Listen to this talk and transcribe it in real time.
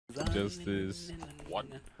Justice. What?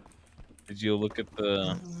 Did you look at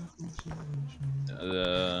the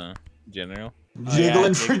general?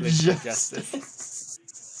 Jiggling for justice.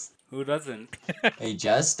 Who doesn't? Hey,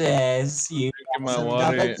 Justice, you Drink my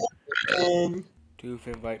water. Do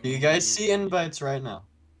invite Do me. you guys see invites right now?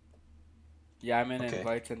 Yeah, I'm in Okay.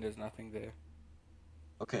 invites and there's nothing there.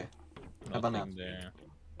 Okay. How about now? Nothing there.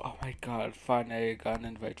 Oh my god, finally I got an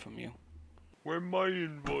invite from you. Where my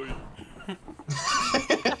invite?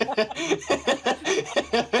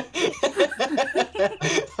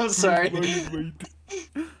 I'm sorry.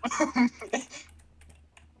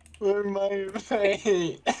 Where am I?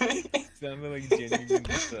 Sounded like genuine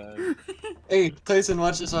sad. Hey, Tyson,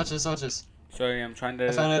 watch this, watch this, watch this. Sorry, I'm trying to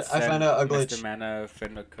I found out a glitch. Mr. Mana a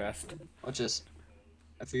friend request. Watch this.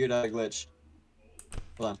 I figured out a glitch.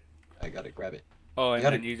 Hold on. I gotta grab it. Oh, and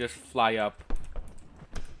gotta- then you just fly up.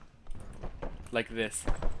 Like this.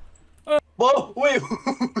 Whoa! Wait!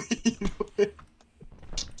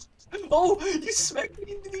 Oh! You smacked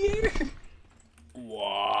me into the air!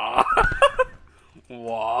 Wow.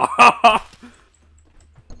 Wow.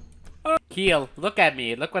 Keel, look at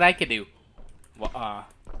me. Look what I can do.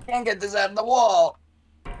 Can't get this out of the wall!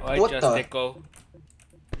 I What just the? tickle.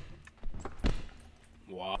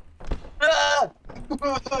 Wow. Ah!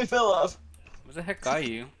 I fell off. What the heck are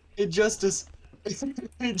you? Injustice.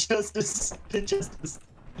 Injustice. Injustice.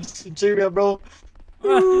 Cheer me up, bro.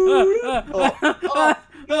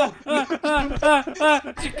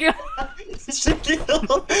 Shaquille.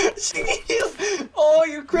 Shaquille! Shaquille! Oh,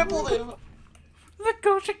 you crippled him! Let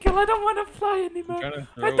go, Shaquille. I don't want to fly anymore.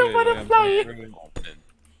 I I don't want to fly.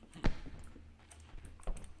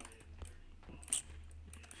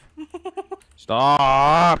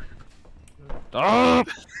 Stop! Stop!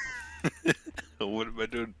 What am I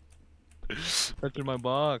doing? Touching my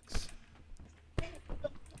box.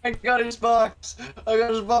 I got his box! I got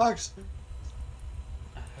his box!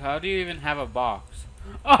 How do you even have a box?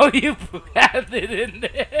 Oh, you have it in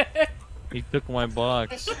there. He took my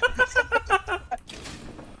box.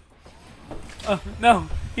 Oh, no,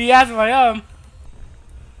 he has my arm.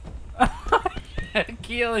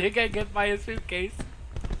 Keel, you can get my suitcase.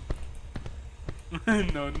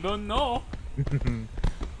 No, no, no.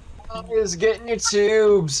 Guys, get in your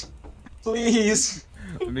tubes! Please!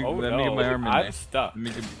 Let me Oh, get no, my arm in I'm there. stuck. Let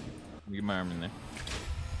me get my arm in there.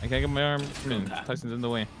 I can't get my arm in. Tyson's in the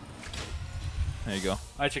way. There you go.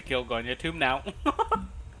 I should kill go on your tube now.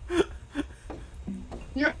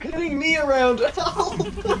 You're hitting me around!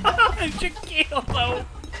 I should kill though.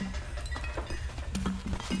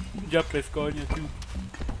 Jump, let's go on your tube.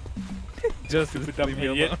 Just Stupid dumb leave me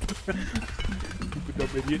idiot. alone. Stupid dumb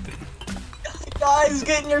idiot. Guys,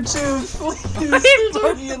 get in your tubes, please! There's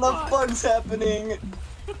already enough bugs happening!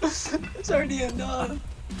 There's already enough!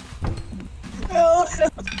 Help!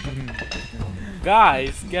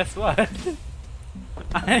 Guys, guess what?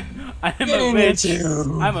 I'm Get a in witch. your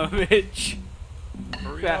tube! I'm a witch.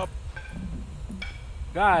 Hurry up.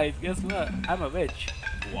 Guys, guess what? I'm a witch.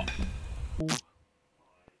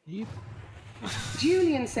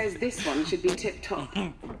 Julian says this one should be tip-top.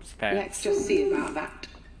 Let's just see about that.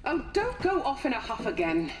 Oh, don't go off in a huff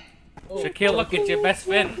again. Shaquille, look at your best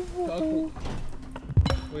friend.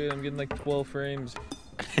 Wait, I'm getting like 12 frames.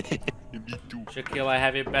 Me too. Shaquille, I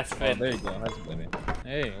have your best Oh, friend. there you go. That's better.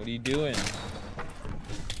 Hey, what are you doing?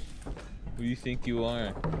 Who do you think you are?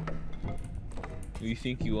 Who do you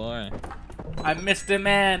think you are? I'm Mr.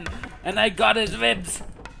 Man, and I got his ribs.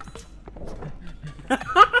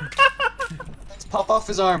 Let's pop off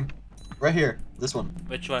his arm. Right here. This one.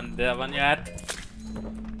 Which one? The one you're at?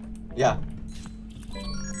 Yeah.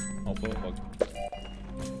 Oh, fuck.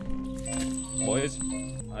 Boys,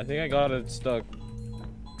 I think I got it stuck.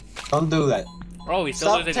 Don't do that. Oh, he's still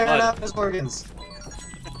Stop losing tearing blood. out his organs.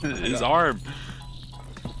 His arm.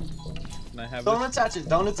 Can I have Don't this? attach it.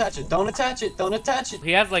 Don't attach it. Don't attach it. Don't attach it.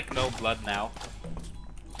 He has like no blood now.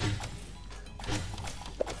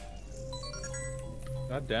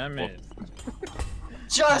 God damn it.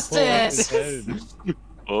 Justice!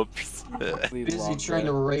 Oops. Busy trying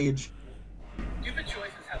to rage. Stupid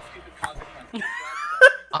choices have stupid consequences.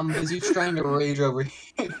 I'm busy trying to rage over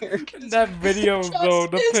here. That video, though,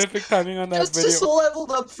 the Justice! perfect timing on that Justice video.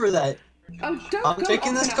 leveled up for that. Oh, don't I'm go taking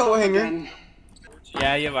off this in a coat huff hanger. again.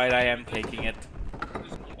 Yeah, you're right. I am taking it.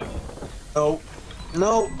 No.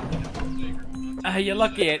 No. You're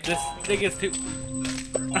lucky. This thing is too.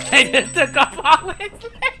 I just took off all his legs.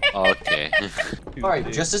 Okay.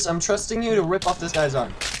 Alright, Justice, I'm trusting you to rip off this guy's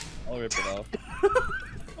arm. I'll rip it off.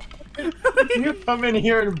 You come in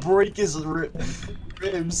here and break his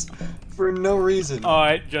ribs for no reason.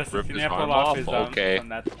 Alright, Justice, Rip you his never arm pull off off, his arm okay. on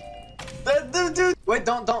that. Dude. Wait,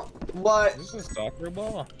 don't. What? Is this a soccer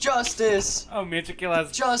ball? Justice. Oh, me and Shaquille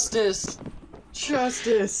has. Justice.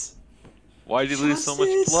 Why did you lose so much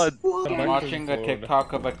blood? I'm watching a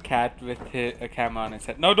TikTok of a cat with a camera on his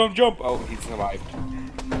head. No, don't jump! Oh, he survived.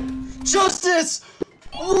 Justice!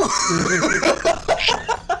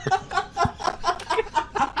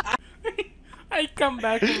 I come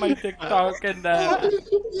back to my TikTok and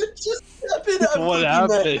What just happened? I'm What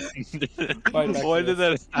looking happened? Right, Why did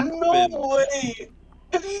that happen? No way!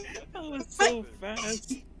 That was so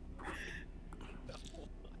fast.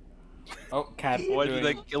 Oh, cat. Why did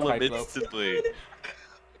doing that kill him tightrope. instantly? I'm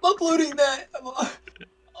uploading that!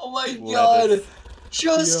 Oh my Let god! us-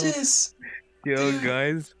 Justice! Yo,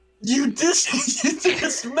 guys. You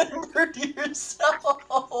dismembered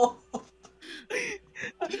yourself!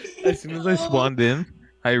 As soon as I spawned in,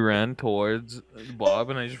 I ran towards Bob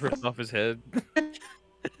and I just ripped off his head.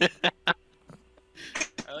 I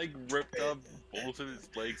like ripped up both of his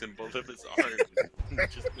legs and both of his arms.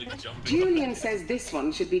 Just like jumping. Julian says this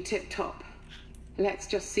one should be tip-top. Let's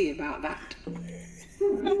just see about that.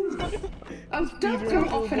 Oh, don't go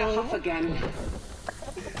off in a huff again.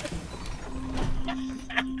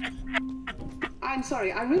 I'm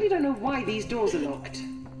sorry, I really don't know why these doors are locked.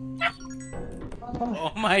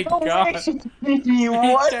 Oh my god. What? can't even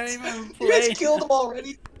You guys play. killed him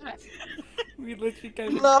already? We literally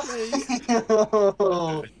can't even No! play.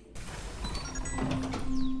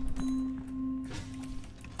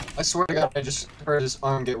 I swear to god, I just heard his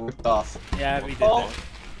arm get whipped off. Yeah, we did Oh. that.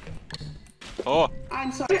 Oh,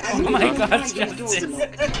 I'm sorry, I Oh really my don't know God, why these doors are Justice.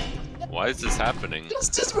 locked. why is this happening?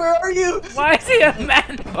 Justice, where are you? Why is he a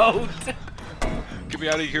man boat? Get me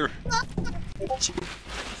out of here!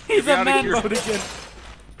 He's me a outta man here. boat again.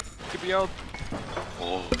 Get me out!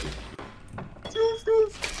 Oh,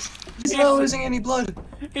 He's not losing any blood.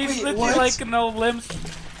 He's Wait, literally what? like no limbs.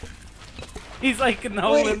 He's like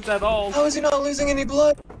no Wait. limbs at all. How is he not losing any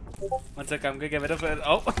blood? 1 sec, I'm gonna get rid of it.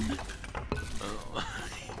 Oh.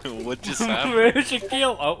 what just happened? Where's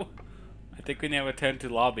Shaquille? Oh. I think we need to return to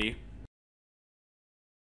lobby.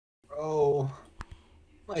 Oh,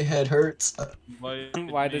 my head hurts.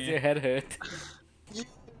 Why does your head hurt? You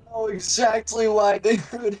know exactly why,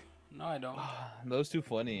 dude. No, I don't. That was too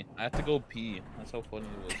funny. I have to go pee. That's how funny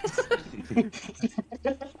it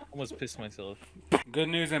was. Almost pissed myself. Good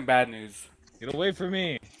news and bad news. Get away from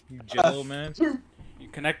me, you jello man. You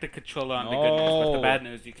connect the controller on the good news, but the No. bad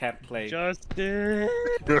news you can't play. Justin!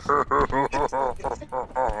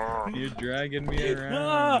 You're dragging me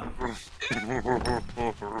Ah! around.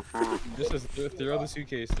 Just throw the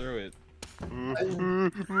suitcase, throw it.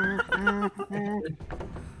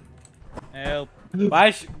 Help.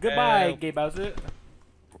 Bye. Goodbye, Help. Gabe Bowser.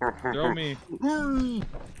 Throw me.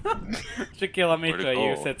 Shaquille, let me Where'd it throw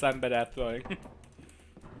you go? since I'm better at throwing.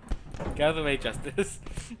 Get out of the way, Justice.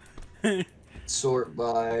 Sort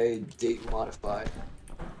by, date modify.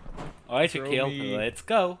 Alright, Throw Shaquille, me. let's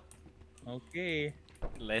go. Okay.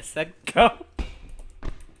 Let's go.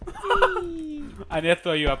 I need to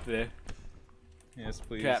throw you up there. Yes,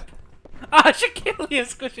 please. Crap. Ah, Shaquille, you're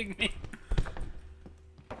squishing me.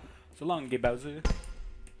 So long, Gabe Bowser.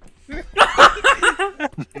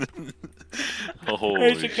 Oh,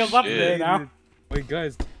 Hey, Shaquille's up there shit. now. Wait,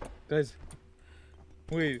 guys.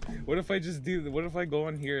 Wait, what if I go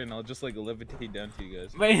on here and I'll just like levitate down to you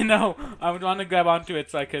guys? Wait, no. I would want to grab onto it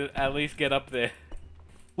so I could at least get up there.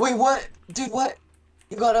 Wait, what? Dude, what?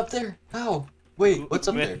 You got up there? How? Wait, what's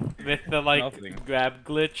up there? With the, like, Nothing. grab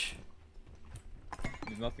glitch.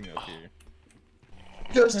 There's nothing up here.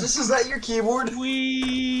 Justice, is that your keyboard?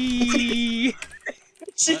 Wee.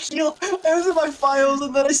 Shaquille, I was in my files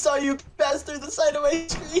and then I saw you pass through the side of my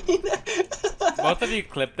screen. Both of you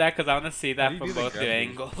clip that because I want to see How that do you from do the both grab your glitch?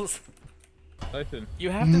 angles. Tyson. You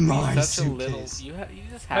have to be My such a little. suitcase. You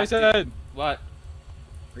just have to. Tyson. What?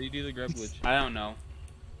 How do you do the grab glitch? I don't know.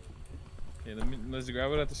 Okay, let's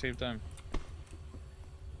grab it at the same time.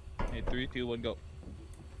 Hey, 3, 2, 1, go.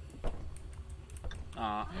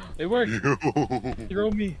 Aw. It worked.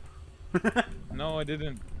 Throw me. No, I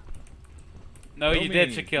didn't. No, Throw you me. did,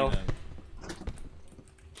 Shaquille.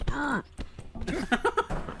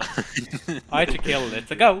 Alright, Shaquille,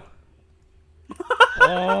 let's go.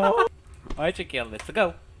 Oh. Alright, Shaquille, let's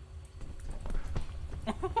go.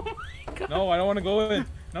 No, I don't want to go in.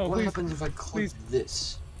 No, What please, happens if I click please.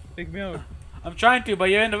 this? take me out. I'm trying to, but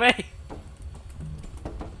you're in the way.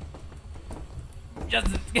 Just.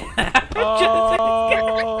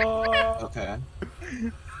 Oh. Okay.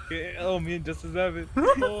 Okay, oh, me and Justice have it.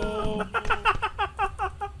 Oh.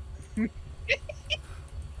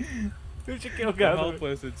 Who Shaquille I'm go?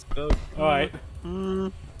 helpless. It's stuck. Alright.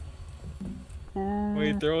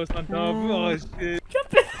 Wait, throw us on top. Oh shit.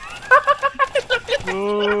 Jump it.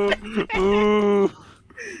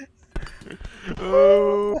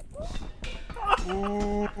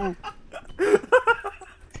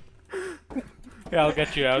 Here, I'll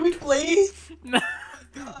get you out. Can we play?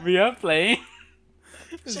 We are playing.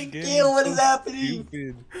 Shaquille, what is happening?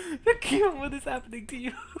 Stupid. Shaquille, what is happening to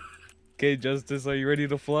you? Okay, Justice, are you ready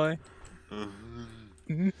to fly?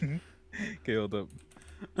 Okay, hold up.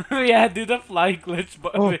 Yeah, do the fly glitch,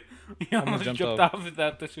 but Oh, we almost jumped jumped off. off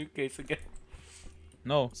without the suitcase again.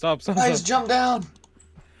 No, stop. Guys, jump down.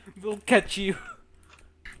 We'll catch you.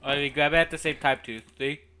 Alright, we grab it at the same time too.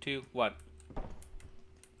 3, 2, 1.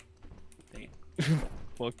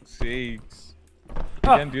 Fuck's sakes. You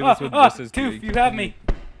can't do this with Justice. Tooth, League. you have me.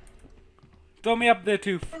 Throw me up there,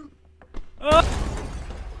 Tooth. Ah!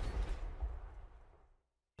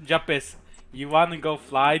 Juppus, you wanna go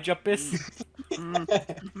fly, Juppus?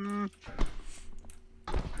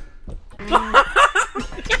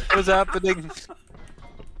 What's happening?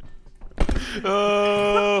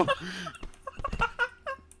 Oh!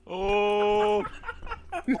 Oh!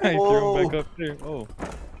 I threw him back up there. Oh.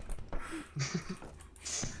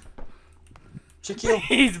 Shaquille,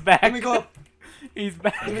 He's back. let me go up. He's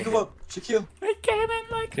back. Let me go up. Shaquille. I came in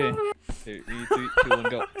like Okay. 3, 2, 1,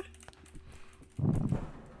 go.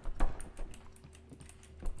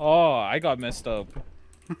 Oh, I got messed up.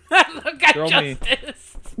 Look at Throw me.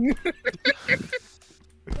 Justice.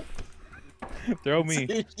 Throw me.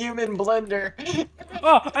 It's a human blender.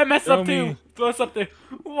 Oh, I messed Throw up me. too. Throw us up there.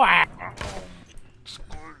 Wow.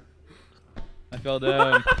 I fell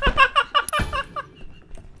down.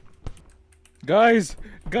 Guys,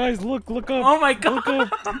 look up. Oh my god. Look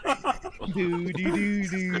up. Do, do, do,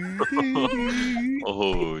 do, do, do.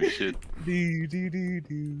 Oh shit. Do, do, do,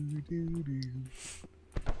 do, do, do.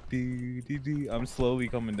 Do, do, do. I'm slowly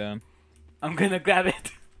coming down. I'm gonna grab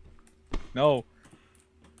it. No.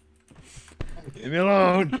 Leave me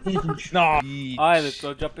alone. No. Alright, let's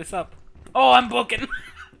go jump this up. Oh, I'm broken.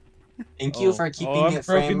 Thank you Oh. for keeping Oh, I'm it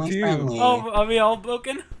broken family too. friendly. Oh, are we all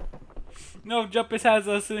broken? No, Juppus has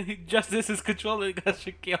us. Justice is controlling us.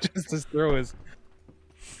 Shaquille. Just to throw us.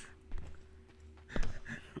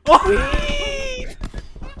 Oh!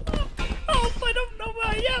 Oh, I don't know where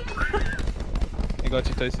I am. I got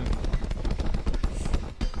you, Tyson.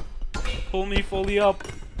 Pull me fully up.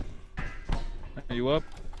 Are you up?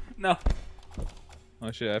 No. Oh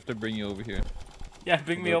shit, I have to bring you over here. Yeah,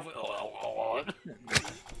 bring me over.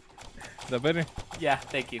 Is that better? Yeah,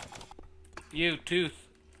 thank you. You, Tooth.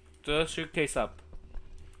 Throw the suitcase up.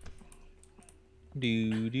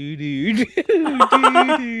 Do do do do do.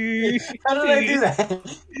 How did I do that?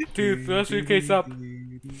 Tooth, throw the suitcase up.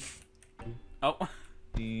 Oh. Oh.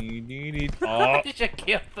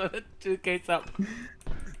 Shaquille, throw the suitcase up.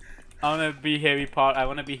 I wanna be Harry Potter. I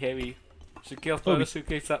wanna be Harry. Shaquille, throw the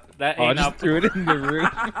suitcase up. That Oh, I ain't just up. threw it in the room.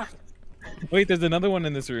 Wait, there's another one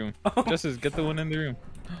in this room. Oh. Justice, get the one in the room.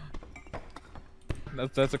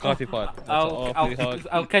 That's a coffee pot. That's awfully hot.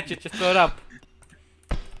 I'll catch it. Just throw it up.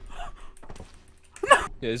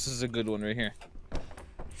 Yeah, this is a good one right here.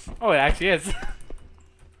 Oh, it actually is.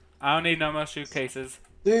 I don't need no more suitcases.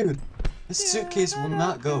 Dude, this suitcase will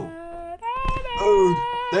not go.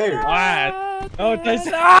 Oh, there. What? Oh,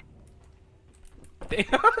 Tyson.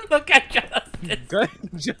 Look at Justice.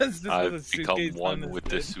 Justice with a I've become suitcase on one his with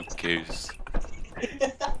head. this suitcase.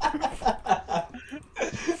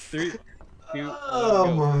 3, 2, 1, Oh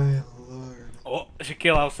go. my lord. Oh,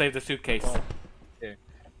 Shaquille, I'll save the suitcase. Okay.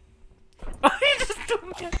 He just threw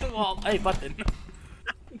me at the wall. Hey, button.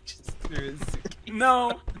 Just threw his suitcase.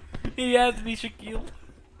 No, he has me, Shaquille.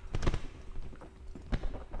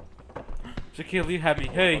 Shaquille, you have me.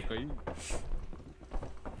 Hey. Fuck, are you?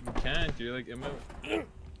 You can't. You're like Emma.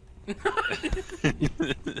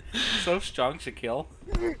 So strong, Shaquille.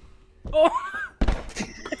 Oh.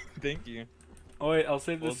 Thank you. Oh wait, I'll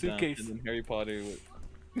save the Hold down, suitcase. and then Harry Potter.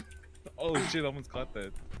 Oh shit! I almost caught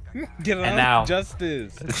that. Get out, And now-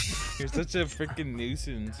 Justice. You're such a freaking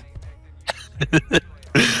nuisance. And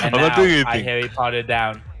I'm not doing anything. I Harry Potter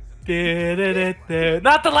down.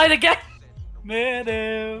 Not the light again. No,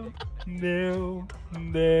 no, no,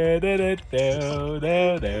 no, no,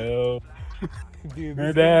 no, no. Dude,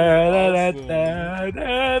 this thing is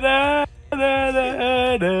awesome.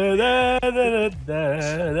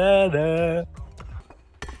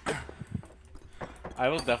 I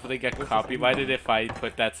will definitely get copyrighted if I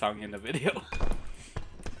put that song in the video.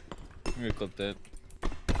 I'm gonna clip that.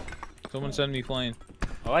 Someone send me flying.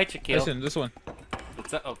 Alright, Shaquille. Listen, this one.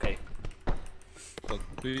 It's okay. Go.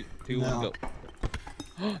 3, 2, 1, No.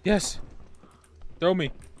 go. Yes. Throw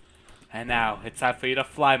me. And now, it's time for you to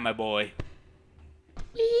fly, my boy.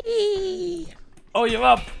 Oh, you're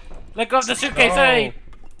up. Let go of the suitcase, hey.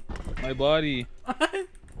 My body.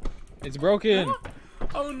 It's broken.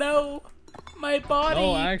 Oh no, my body.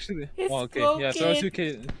 No, actually. It's Oh, okay. broken. Yeah,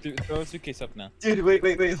 throw a suitcase up now. Dude,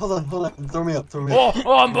 wait, hold on. Throw me up.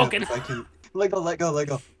 Oh, I'm broken. I can. Let go.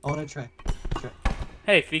 I wanna try.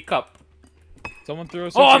 Hey, free cup. Someone throw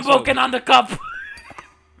a suitcase Oh, I'm broken up. on the cup.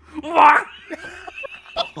 What?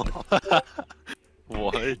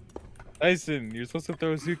 What? Tyson, you're supposed to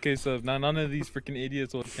throw a suitcase up. Now none of these freaking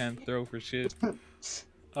idiots can't throw for shit.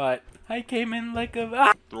 Alright, I came in like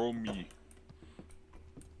a... Throw me.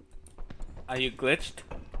 Are you glitched?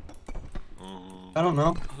 I don't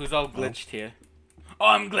know. Who's all glitched here? Oh,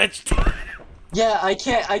 I'm glitched. Yeah, I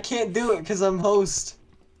can't do it because I'm host.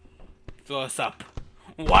 Throw us up.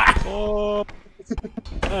 What? Oh.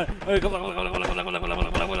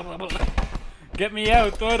 Get me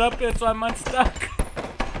out. Throw it up there so I'm unstuck.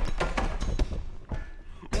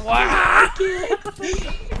 What?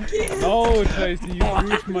 No, Tyson, you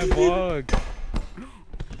bruised my bug.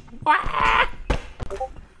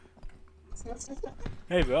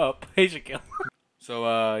 Hey, we're up. Hey, Shaquille.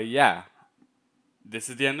 So, yeah. This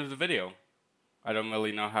is the end of the video. I don't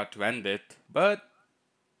really know how to end it, but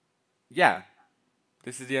yeah.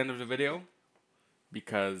 This is the end of the video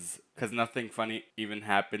because nothing funny even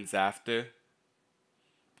happens after,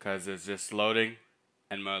 because it's just loading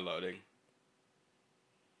and more loading.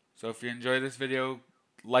 So if you enjoyed this video,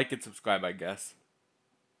 like and subscribe, I guess.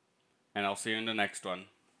 And I'll see you in the next one,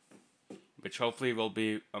 which hopefully will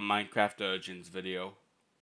be a Minecraft Origins video.